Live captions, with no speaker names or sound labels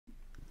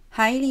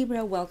Hi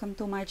Libra, welcome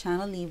to my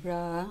channel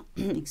Libra.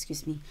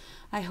 Excuse me.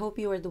 I hope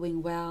you are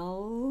doing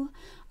well.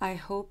 I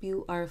hope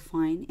you are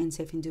fine and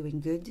safe and doing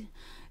good.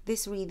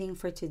 This reading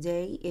for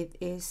today, it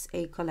is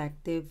a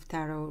collective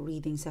tarot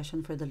reading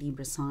session for the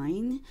Libra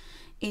sign.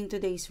 In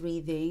today's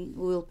reading,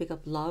 we will pick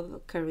up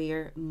love,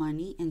 career,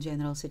 money, and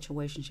general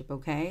situationship,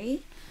 okay?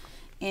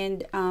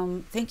 And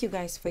thank you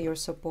guys for your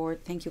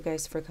support. Thank you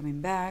guys for coming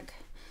back.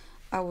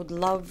 I would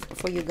love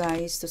for you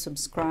guys to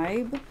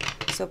subscribe.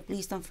 So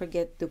please don't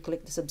forget to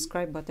click the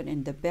subscribe button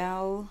and the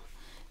bell.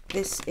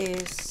 This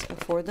is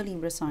for the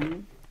Libra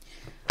sign.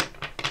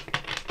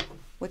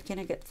 What can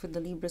I get for the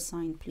Libra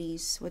sign,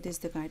 please? What is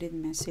the guided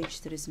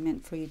message that is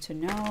meant for you to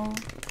know?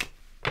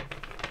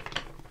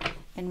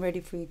 And ready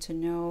for you to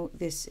know,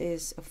 this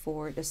is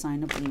for the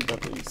sign of Libra,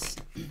 please.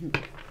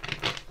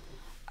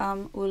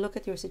 We'll look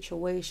at your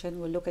situation.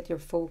 We'll look at your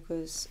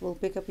focus. We'll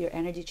pick up your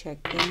energy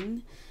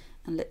check-in.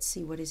 And let's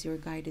see what is your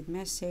guided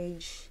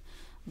message.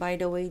 By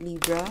the way,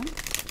 Libra,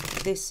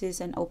 this is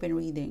an open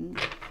reading.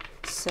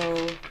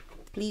 So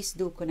please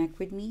do connect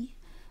with me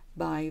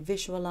by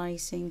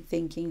visualizing,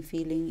 thinking,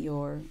 feeling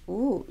your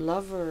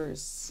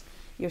lovers,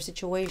 your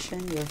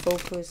situation, your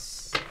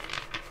focus,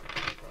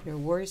 your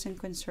worries and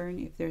concern,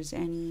 if there's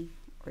any,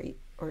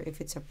 or if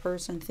it's a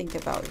person, think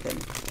about them.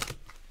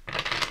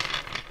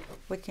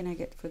 What can I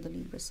get for the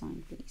Libra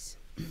sign, please?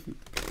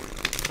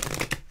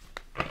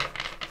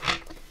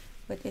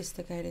 What is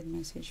the guided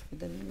message for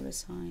the Libra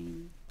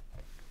sign?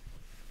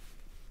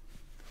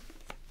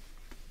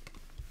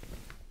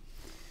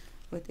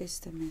 What is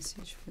the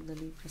message for the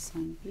Libra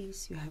sign,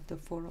 please? You have the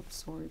Four of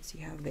Swords.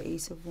 You have the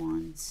Ace of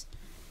Wands.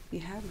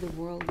 You have the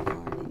World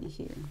card in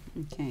here.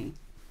 Okay.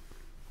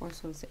 Four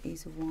Swords, the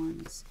Ace of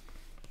Wands.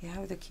 You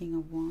have the King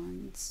of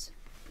Wands.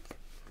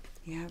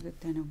 You have the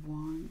Ten of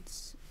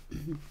Wands.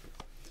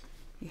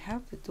 You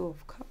have the Two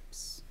of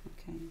Cups.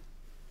 Okay.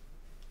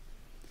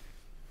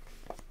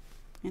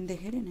 And the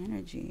hidden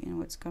energy and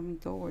what's coming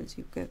towards.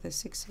 You've got the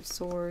Six of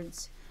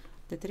Swords.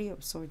 The Three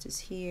of Swords is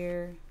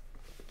here.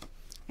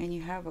 And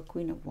you have a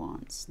Queen of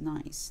Wands.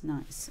 Nice,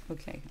 nice.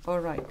 Okay.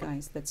 Alright,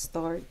 guys. Let's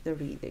start the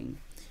reading.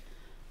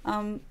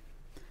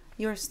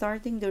 You're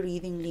starting the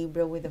reading,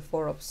 Libra, with the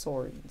Four of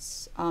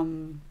Swords.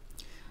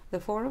 The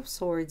Four of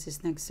Swords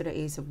is next to the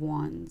Ace of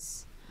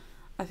Wands.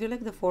 I feel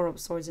like the Four of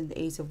Swords and the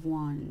Ace of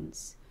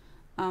Wands.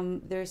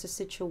 There's a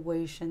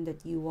situation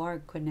that you are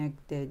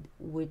connected,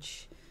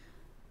 which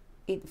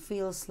it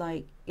feels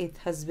like it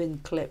has been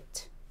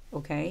clipped,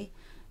 okay?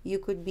 You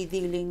could be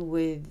dealing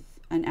with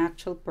an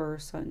actual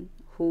person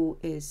who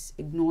is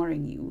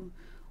ignoring you,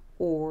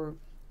 or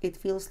it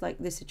feels like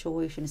the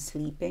situation is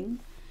sleeping.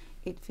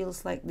 It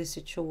feels like the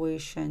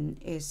situation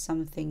is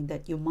something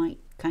that you might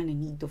kind of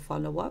need to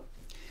follow up.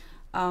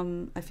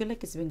 I feel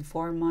like it's been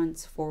 4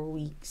 months, 4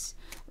 weeks,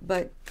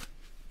 but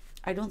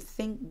I don't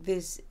think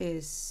this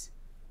is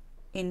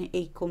in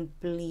a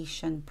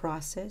completion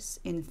process.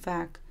 In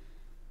fact,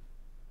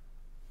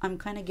 I'm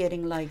kind of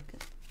getting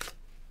like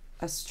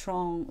a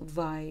strong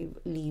vibe,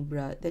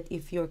 Libra, that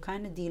if you're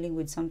kind of dealing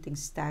with something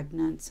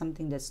stagnant,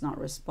 something that's not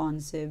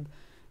responsive,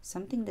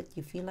 something that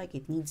you feel like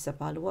it needs a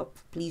follow-up,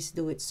 please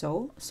do it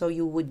so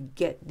you would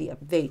get the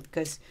update,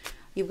 because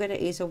you've got an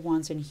Ace of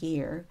Wands in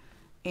here,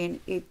 and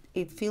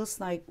it feels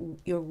like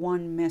you're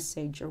one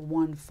message or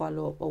one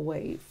follow-up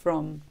away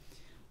from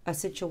a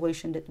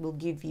situation that will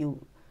give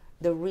you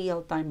the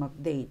real-time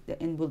update,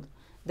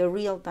 the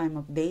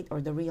real-time update or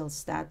the real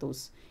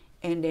status,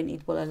 and then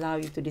it will allow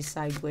you to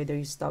decide whether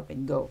you stop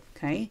and go,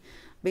 okay?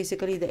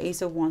 Basically, the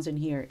Ace of Wands in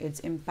here,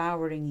 it's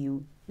empowering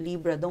you.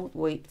 Libra, don't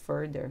wait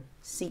further.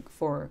 Seek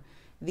for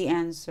the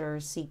answer,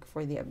 seek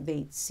for the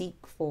update, seek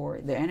for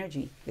the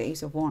energy, the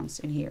Ace of Wands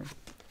in here.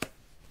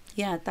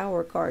 Yeah,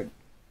 Tower card.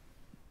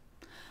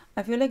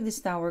 I feel like this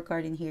Tower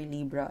card in here,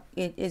 Libra,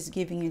 it is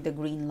giving you the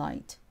green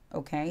light,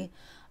 okay?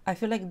 I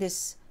feel like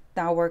this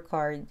Tower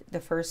card, the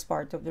first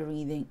part of the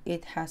reading,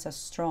 it has a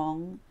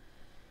strong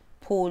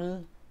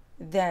pull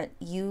that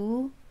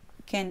you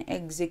can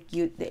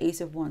execute the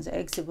Ace of Wands.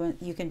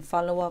 You can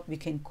follow up, you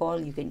can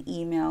call, you can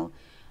email,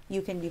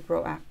 you can be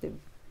proactive,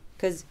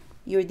 because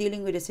you're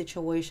dealing with a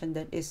situation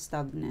that is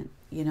stagnant.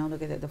 You know,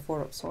 look at that, the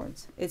Four of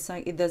Swords. It's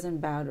like it doesn't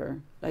bother.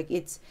 Like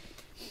it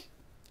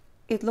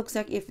looks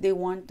like if they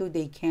want to,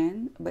 they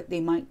can, but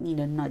they might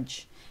need a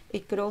nudge.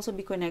 It could also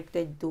be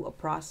connected to a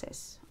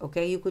process,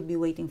 okay? You could be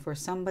waiting for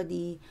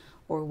somebody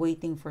or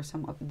waiting for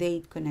some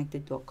update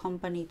connected to a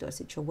company, to a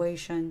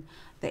situation.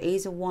 The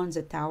Ace of Wands,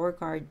 the Tower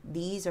card,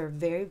 these are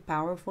very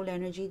powerful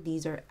energy.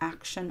 These are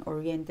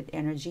action-oriented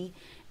energy.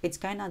 It's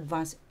kind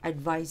of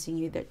advising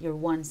you that you're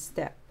one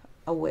step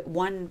away,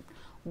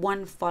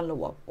 one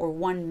follow-up or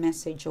one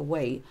message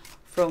away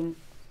from,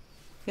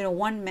 you know,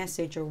 one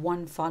message or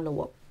one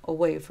follow-up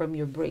away from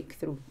your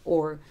breakthrough,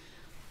 or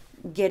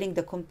getting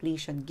the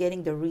completion,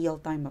 getting the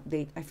real-time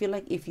update. I feel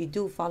like if you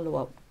do follow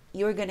up,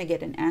 you're gonna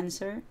get an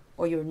answer,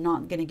 or you're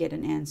not gonna get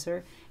an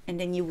answer, and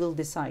then you will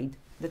decide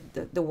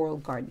the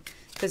World card,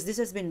 because this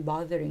has been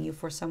bothering you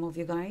for some of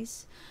you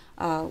guys,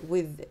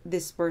 with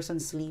this person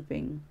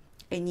sleeping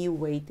and you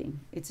waiting.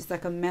 It's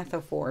like a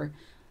metaphor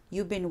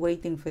You've been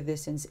waiting for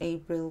this since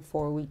April,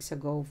 4 weeks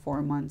ago,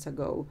 4 months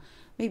ago,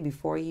 maybe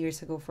 4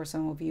 years ago for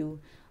some of you.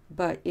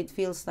 But it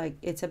feels like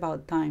it's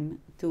about time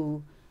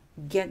to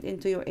get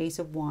into your Ace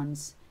of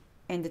Wands.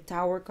 And the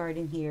Tower card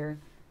in here,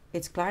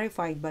 it's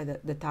clarified by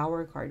the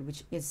Tower card,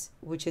 which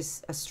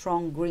is a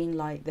strong green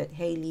light that,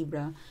 hey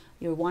Libra,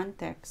 you're one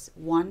text,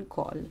 one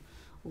call,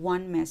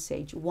 one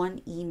message,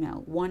 one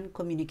email, one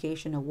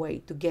communication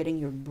away to getting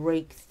your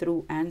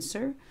breakthrough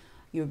answer,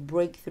 your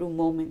breakthrough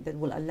moment that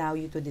will allow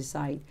you to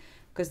decide.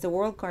 Because the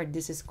World card,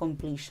 this is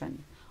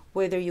completion.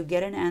 Whether you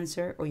get an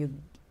answer or you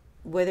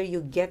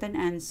get an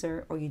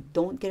answer or you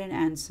don't get an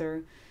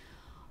answer,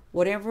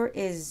 whatever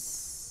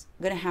is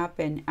gonna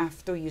happen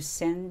after you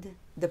send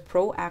the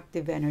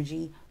proactive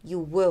energy, you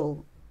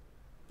will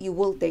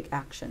take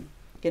action.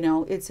 You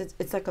know,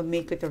 it's like a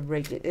make it or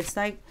break it. It's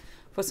like,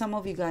 for some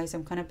of you guys,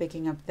 I'm kind of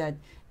picking up that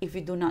if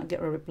you do not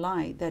get a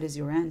reply, that is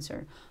your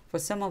answer. For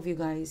some of you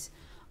guys,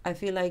 I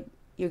feel like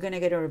you're gonna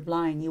get a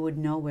reply and you would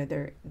know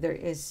whether there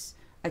is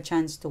a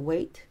chance to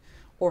wait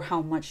or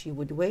how much you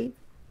would wait.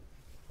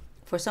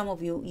 For some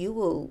of you,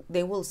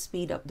 they will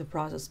speed up the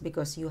process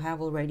because you have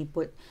already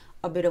put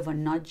a bit of a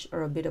nudge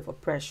or a bit of a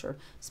pressure,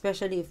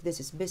 especially if this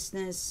is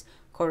business,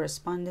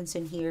 correspondence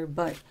in here.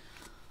 But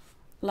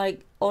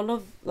like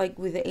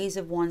with the Ace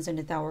of Wands and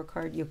the Tower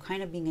card, you're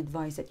kind of being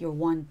advised that you're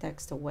one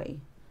text away.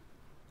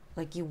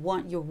 Like you're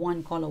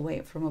one call away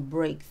from a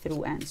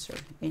breakthrough answer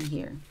in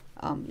here,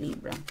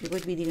 Libra. You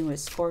could be dealing with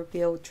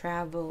Scorpio,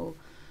 travel,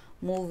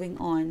 moving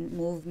on,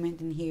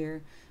 movement in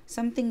here.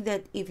 Something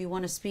that if you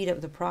want to speed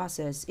up the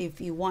process, if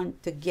you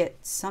want to get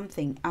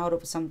something out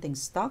of something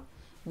stuck,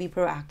 be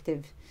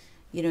proactive.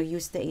 You know,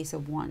 use the Ace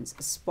of Wands,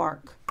 a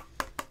spark,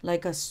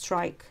 like a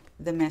strike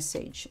the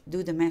message.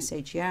 Do the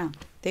message, yeah.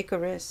 Take a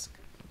risk.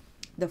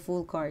 The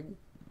Fool card.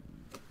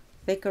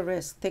 Take a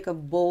risk. Take a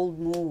bold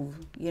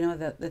move. You know,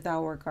 the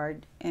Tower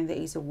card and the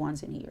Ace of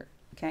Wands in here,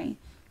 okay?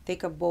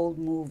 Take a bold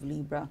move,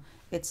 Libra.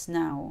 It's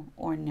now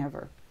or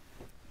never.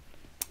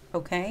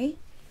 Okay?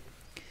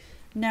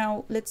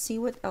 Now, let's see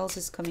what else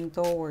is coming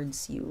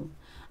towards you.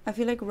 I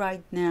feel like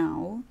right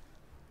now,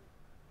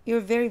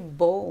 you're very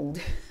bold.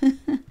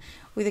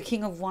 With the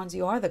King of Wands,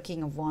 you are the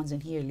King of Wands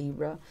in here,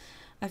 Libra.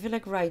 I feel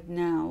like right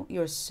now,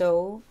 you're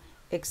so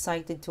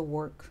excited to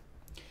work.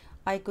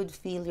 I could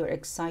feel your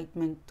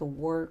excitement to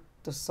work,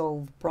 to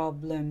solve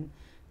problem,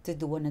 to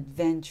do an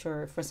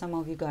adventure. For some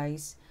of you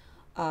guys,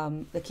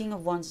 the King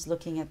of Wands is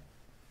looking at,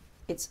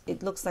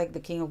 it looks like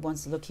the King of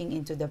Wands is looking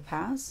into the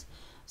past.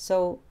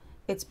 So,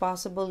 it's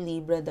possible,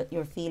 Libra, that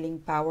you're feeling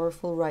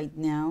powerful right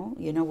now,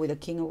 you know, with the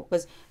King of,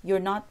 because you're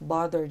not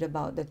bothered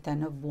about the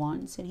Ten of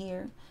Wands in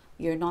here.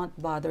 You're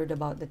not bothered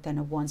about the Ten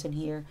of Wands in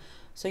here.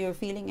 So you're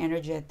feeling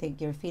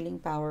energetic, you're feeling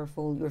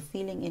powerful, you're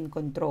feeling in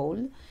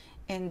control.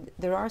 And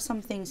there are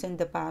some things in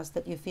the past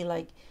that you feel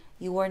like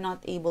you were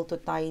not able to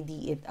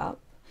tidy it up.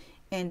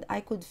 And I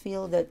could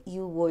feel that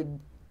you would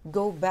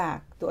go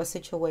back to a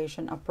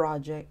situation, a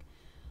project,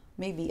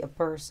 maybe a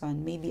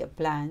person, maybe a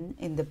plan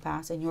in the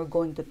past, and you're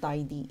going to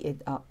tidy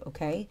it up,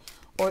 okay?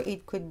 Or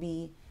it could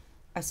be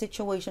a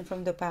situation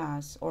from the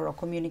past or a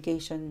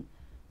communication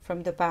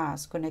from the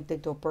past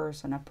connected to a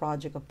person, a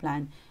project, a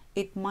plan.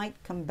 It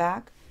might come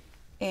back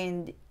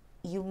and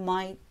you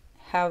might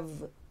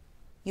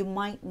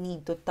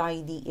need to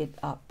tidy it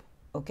up,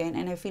 okay?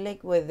 And I feel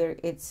like whether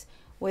it's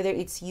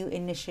you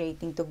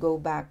initiating to go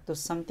back to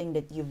something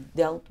that you've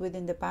dealt with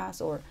in the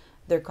past or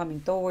they're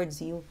coming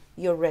towards you,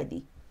 you're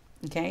ready.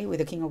 Okay, with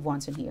the King of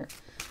Wands in here.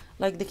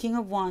 Like the King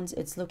of Wands,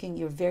 it's looking,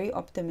 you're very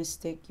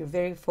optimistic, you're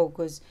very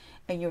focused,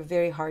 and you're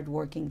very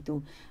hardworking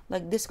too.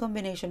 Like this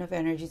combination of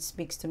energy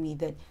speaks to me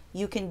that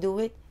you can do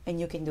it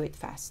and you can do it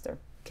faster.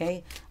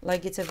 Okay,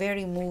 like it's a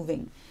very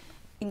moving,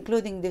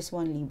 including this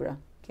one, Libra.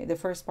 Okay, the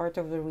first part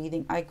of the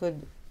reading, I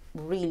could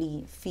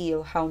really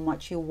feel how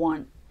much you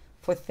want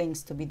for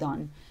things to be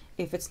done.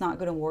 If it's not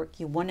going to work,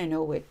 you want to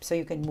know it so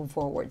you can move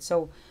forward.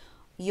 So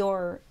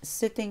you're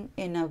sitting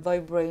in a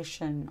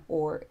vibration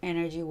or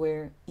energy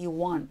where you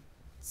want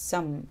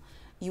some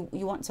you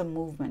want some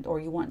movement, or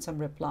you want some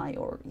reply,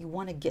 or you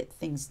want to get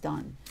things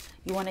done.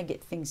 You want to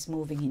get things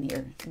moving in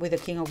here. With the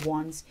King of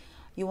Wands,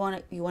 you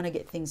want to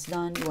get things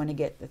done, you want to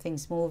get the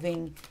things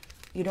moving.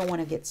 You don't want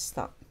to get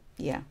stuck.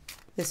 Yeah.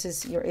 This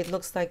is it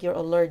looks like you're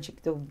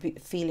allergic to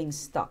feeling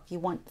stuck. You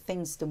want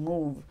things to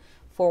move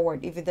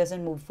forward. If it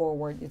doesn't move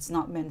forward, it's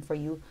not meant for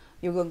you.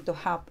 You're going to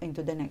hop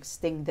into the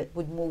next thing that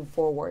would move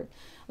forward.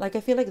 Like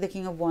I feel like the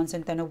King of Wands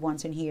and Ten of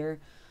Wands in here,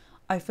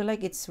 I feel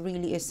like it's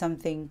really is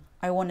something,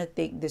 I want to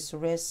take this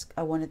risk,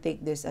 I want to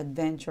take this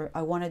adventure,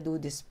 I want to do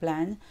this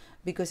plan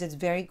because it's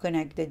very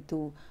connected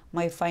to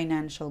my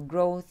financial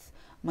growth,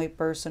 my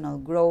personal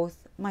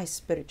growth, my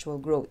spiritual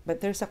growth. But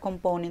there's a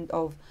component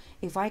of,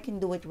 if I can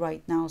do it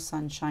right now,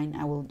 sunshine,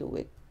 I will do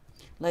it.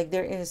 Like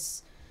there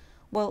is,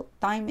 well,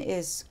 time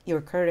is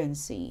your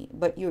currency,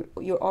 but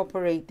you're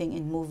operating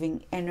and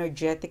moving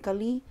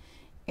energetically,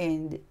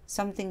 and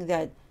something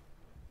that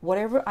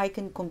whatever I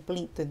can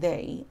complete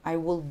today, I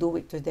will do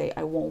it today.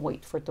 I won't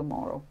wait for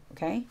tomorrow,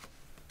 okay?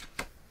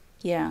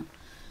 Yeah.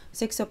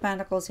 Six of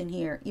Pentacles in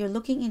here. You're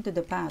looking into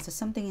the past. There's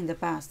something in the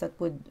past that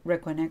would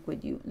reconnect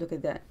with you. Look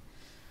at that.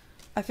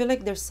 I feel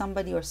like there's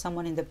somebody or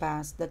someone in the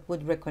past that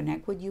would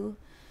reconnect with you.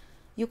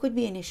 You could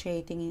be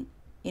initiating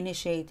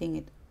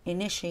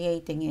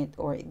it,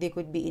 or they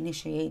could be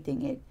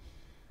initiating it.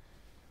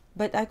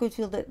 But I could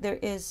feel that there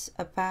is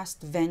a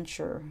past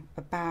venture,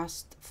 a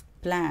past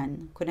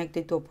plan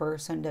connected to a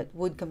person that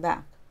would come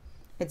back.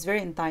 It's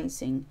very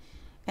enticing.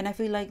 And I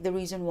feel like the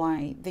reason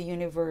why the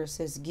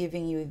universe is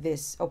giving you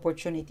this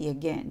opportunity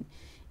again,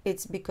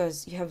 it's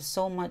because you have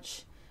so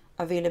much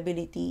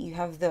availability. You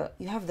have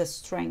the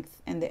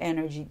strength and the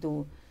energy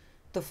to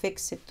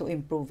fix it, to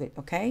improve it.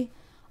 Okay,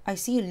 I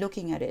see you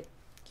looking at it.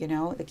 You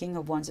know, the King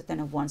of Wands, the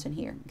Ten of Wands in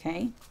here.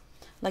 Okay,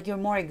 like you're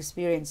more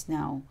experienced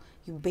now.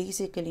 You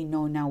basically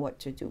know now what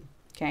to do.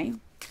 Okay.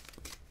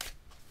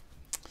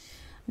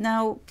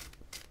 Now,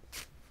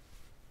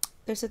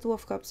 there's a Two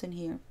of Cups in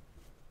here.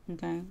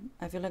 Okay,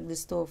 I feel like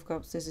this Two of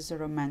Cups, this is a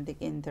romantic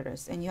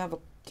interest, and you have a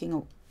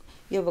king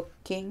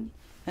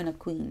and a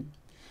queen.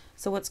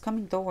 So what's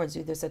coming towards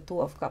you? There's a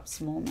Two of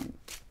Cups moment.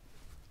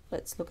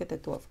 Let's look at the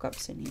Two of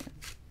Cups in here.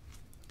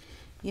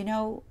 You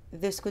know,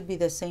 this could be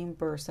the same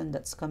person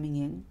that's coming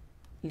in,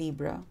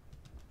 Libra.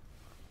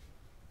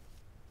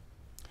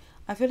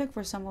 I feel like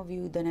for some of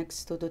you, the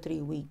next 2 to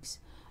 3 weeks,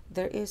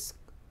 there's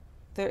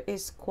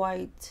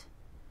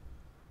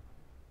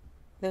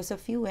a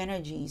few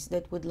energies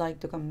that would like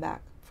to come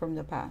back from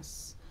the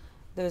past.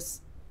 There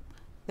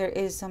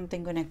is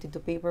something connected to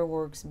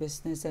paperwork,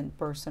 business, and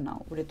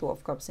personal with the Two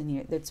of Cups in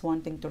here that's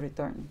wanting to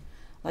return.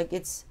 Like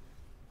it's,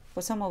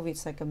 for some of you,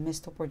 it's like a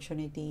missed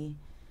opportunity.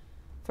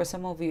 For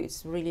some of you,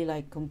 it's really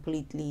like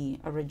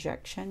completely a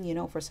rejection. You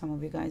know, for some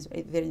of you guys,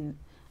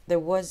 there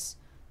was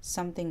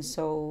something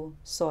so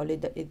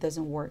solid that it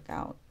doesn't work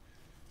out.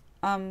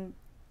 I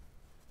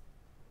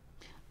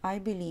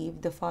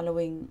believe the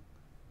following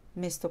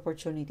missed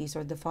opportunities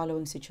or the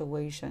following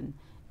situation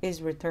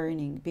is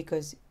returning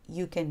because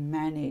you can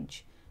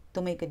manage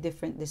to make a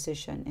different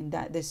decision, and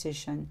that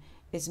decision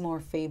is more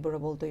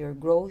favorable to your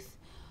growth,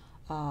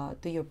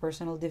 to your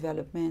personal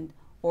development,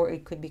 or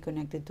it could be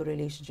connected to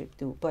relationship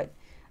too. But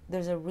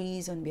there's a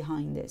reason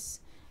behind this.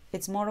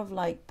 It's more of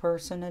like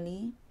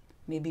personally,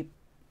 maybe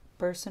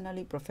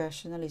personally,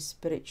 professionally,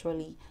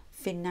 spiritually,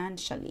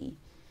 financially,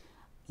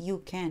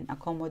 you can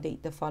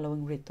accommodate the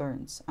following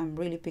returns. I'm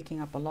really picking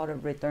up a lot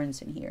of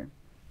returns in here,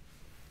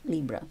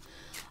 Libra.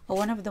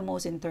 One of the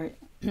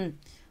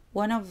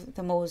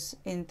most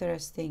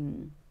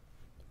interesting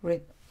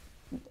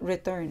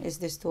return is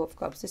this Two of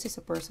Cups. This is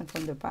a person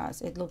from the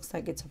past. It looks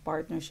like it's a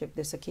partnership.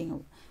 There's a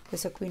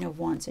Queen of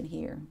Wands in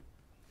here.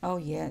 Oh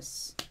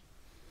yes.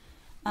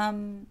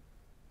 You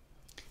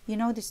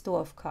know, this Two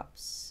of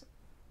Cups.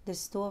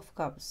 This Two of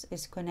Cups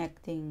is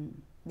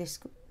connecting. This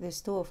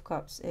Two of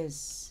Cups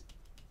is.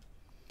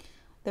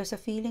 There's a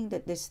feeling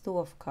that this Two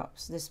of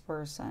Cups, this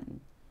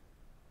person,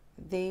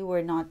 they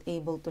were not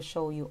able to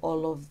show you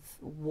all of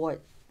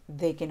what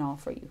they can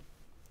offer you.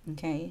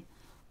 Okay,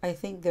 I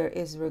think there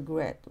is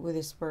regret with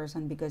this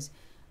person because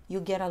you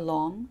get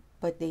along,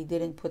 but they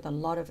didn't put a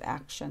lot of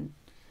action.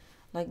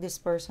 Like this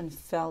person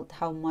felt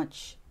how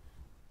much.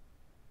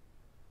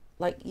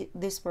 Like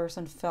this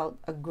person felt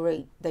a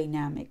great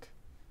dynamic.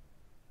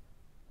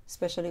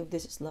 Especially if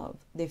this is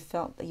love, they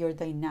felt that your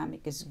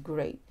dynamic is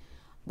great,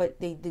 but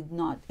they did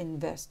not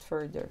invest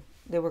further.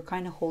 They were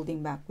kind of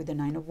holding back with the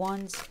Nine of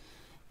Wands,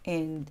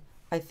 and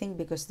I think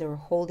because they were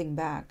holding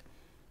back,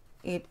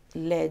 it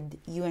led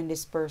you and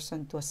this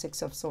person to a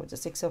Six of Swords. A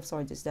Six of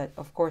Swords is that,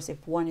 of course,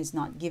 if one is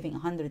not giving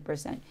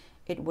 100%,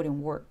 it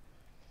wouldn't work.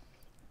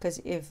 Because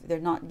if they're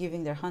not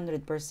giving their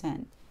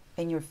 100%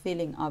 and you're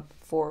filling up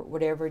for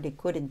whatever they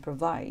couldn't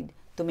provide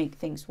to make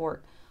things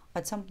work,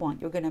 at some point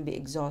you're going to be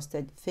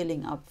exhausted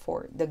filling up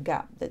for the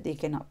gap that they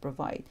cannot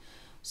provide.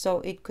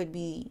 So it could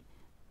be,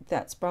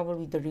 that's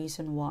probably the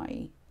reason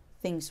why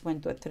things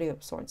went to a Three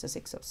of Swords, a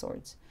Six of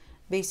Swords.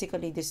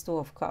 Basically, this Two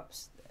of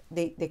Cups,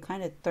 they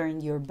kind of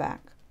turned your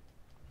back.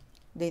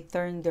 They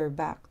turned their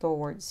back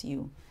towards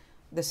you.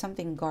 There's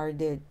something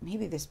guarded.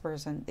 Maybe this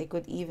person, they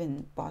could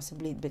even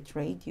possibly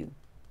betrayed you,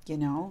 you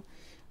know.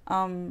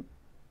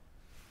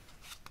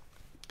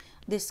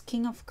 This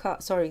King of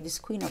Cups, sorry, this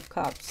Queen of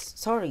Cups,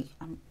 sorry,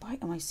 why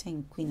am I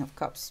saying Queen of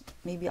Cups?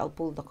 Maybe I'll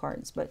pull the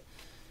cards, but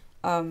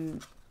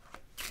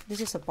this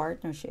is a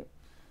partnership.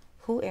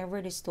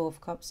 Whoever this Two of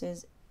Cups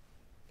is,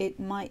 it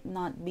might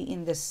not be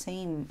in the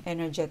same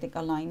energetic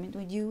alignment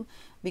with you,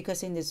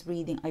 because in this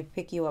reading, I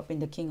pick you up in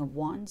the King of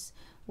Wands,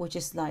 which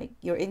is like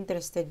you're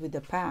interested with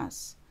the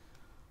past,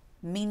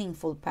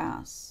 meaningful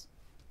past.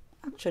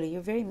 Actually,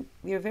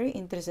 you're very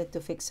interested to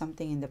fix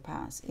something in the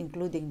past,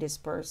 including this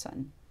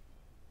person.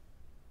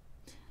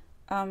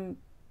 I'm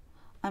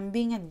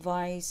being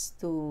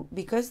advised to,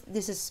 because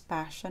this is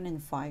passion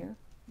and fire,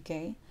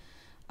 okay?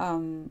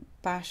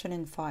 Passion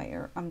and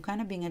fire. I'm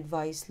kind of being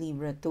advised,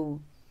 Libra,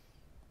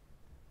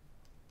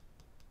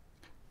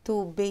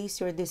 to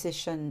base your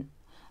decision,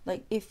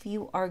 like if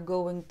you are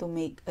going to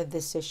make a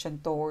decision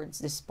towards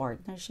this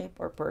partnership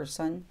or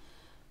person,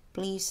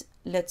 please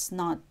let's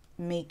not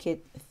make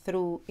it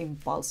through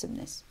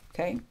impulsiveness,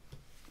 okay,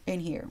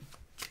 in here.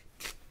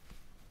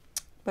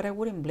 But I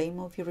wouldn't blame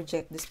you if you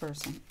reject this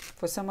person.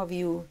 For some of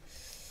you,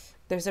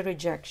 there's a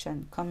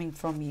rejection coming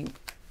from you.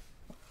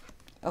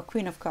 A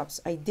Queen of Cups.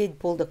 I did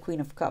pull the Queen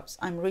of Cups.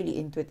 I'm really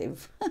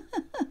intuitive.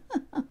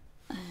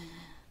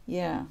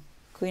 Yeah,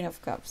 Queen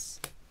of Cups.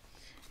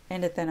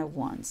 And the 10 of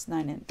Wands,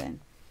 9 and 10.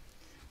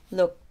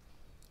 Look,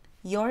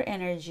 your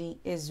energy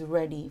is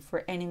ready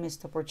for any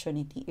missed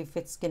opportunity if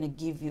it's going to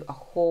give you a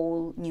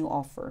whole new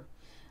offer.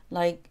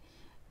 Like,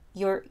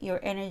 your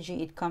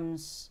energy, it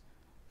comes,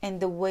 and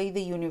the way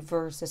the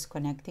universe is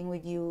connecting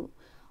with you,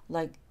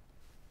 like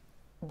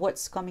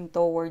what's coming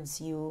towards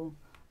you,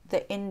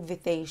 the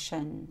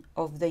invitation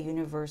of the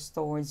universe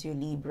towards you,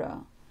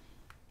 Libra,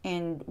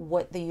 and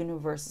what the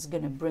universe is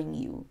going to bring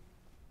you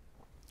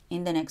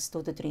in the next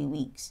 2 to 3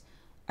 weeks.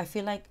 I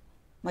feel like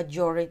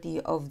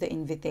majority of the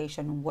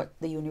invitation, what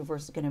the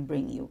universe is going to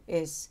bring you,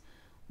 is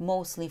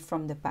mostly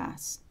from the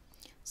past.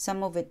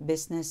 Some of it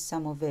business,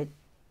 some of it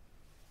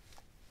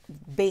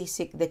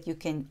basic that you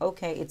can,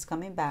 okay, it's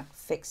coming back,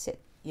 fix it.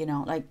 You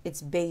know, like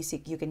it's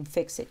basic, you can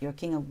fix it. You're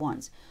King of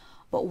Wands.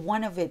 But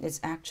one of it is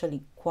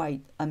actually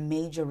quite a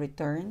major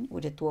return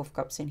with the 2 of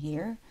Cups in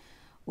here.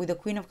 With the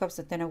Queen of Cups,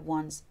 the 10 of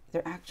Wands,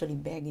 they're actually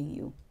begging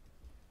you.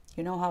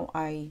 You know how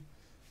I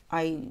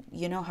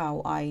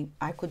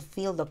could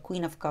feel the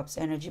Queen of Cups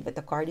energy, but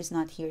the card is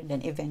not here.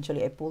 Then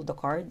eventually I pulled the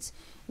cards.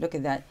 Look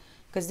at that.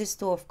 Because this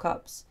 2 of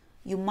Cups,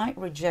 you might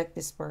reject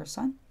this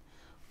person,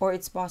 or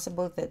it's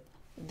possible that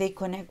they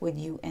connect with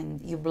you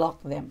and you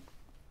block them.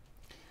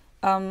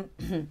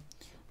 They're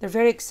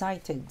very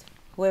excited.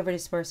 Whoever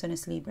this person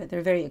is, Libra,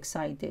 they're very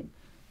excited.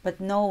 But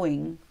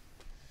knowing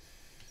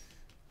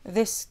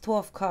this 2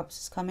 of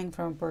Cups is coming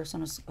from a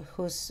person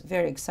who's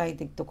very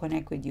excited to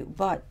connect with you.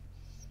 But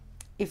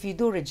if you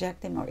do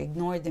reject them or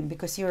ignore them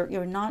because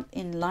you're not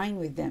in line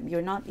with them,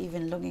 you're not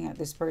even looking at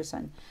this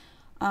person,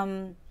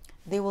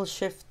 they will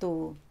shift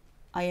to,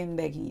 I am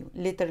begging you.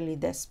 Literally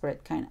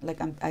desperate, kind of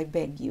like, I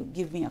beg you,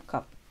 give me a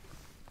cup.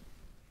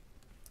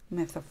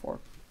 Metaphor.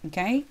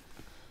 Okay?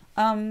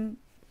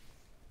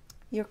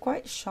 You're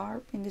quite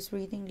sharp in this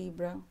reading,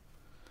 Libra.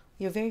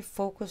 You're very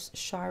focused,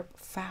 sharp,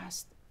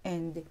 fast,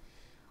 and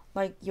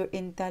like your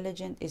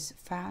intelligence is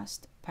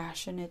fast,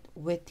 passionate,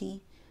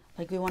 witty.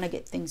 Like we want to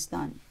get things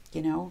done,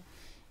 you know.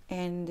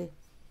 And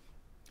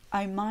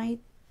I might,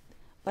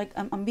 like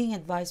I'm being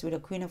advised with a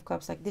Queen of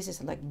Cups, like this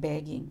is like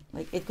begging.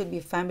 Like it could be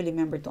a family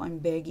member too, I'm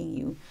begging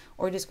you.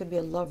 Or this could be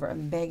a lover,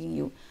 I'm begging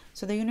you.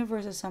 So the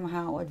universe is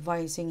somehow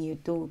advising you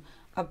to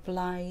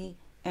apply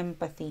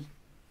empathy.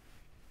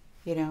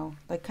 You know,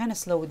 like kind of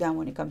slow down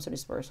when it comes to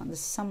this person. There's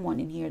someone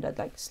in here that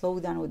like slow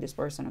down with this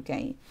person,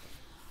 okay?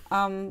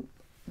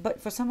 But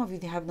for some of you,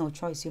 they have no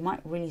choice. You might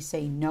really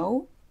say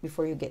no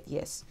before you get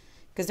yes.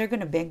 Because they're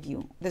going to beg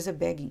you. There's a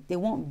begging. They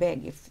won't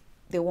beg if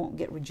they won't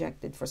get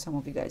rejected for some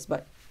of you guys.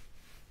 But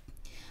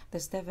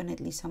there's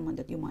definitely someone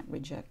that you might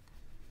reject.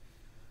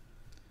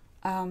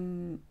 Yeah.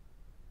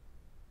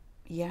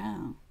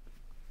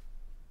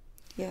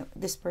 Yeah,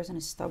 this person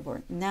is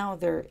stubborn. Now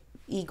their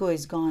ego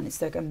is gone.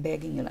 It's like I'm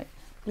begging you, like,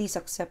 please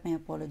accept my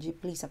apology.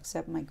 Please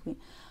accept my queen.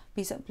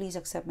 Please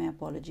accept my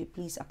apology.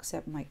 Please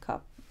accept my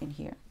cup in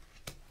here.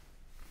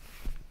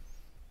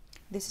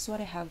 This is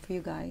what I have for you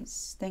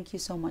guys. Thank you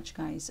so much,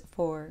 guys,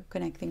 for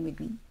connecting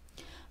with me.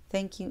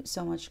 Thank you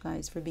so much,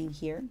 guys, for being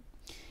here.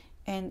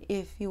 And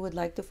if you would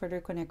like to further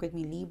connect with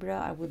me, Libra,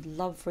 I would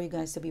love for you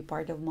guys to be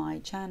part of my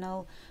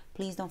channel.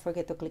 Please don't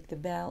forget to click the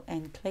bell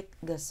and click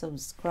the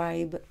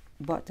subscribe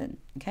button.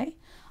 Okay?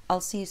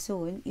 I'll see you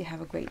soon. You have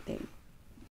a great day.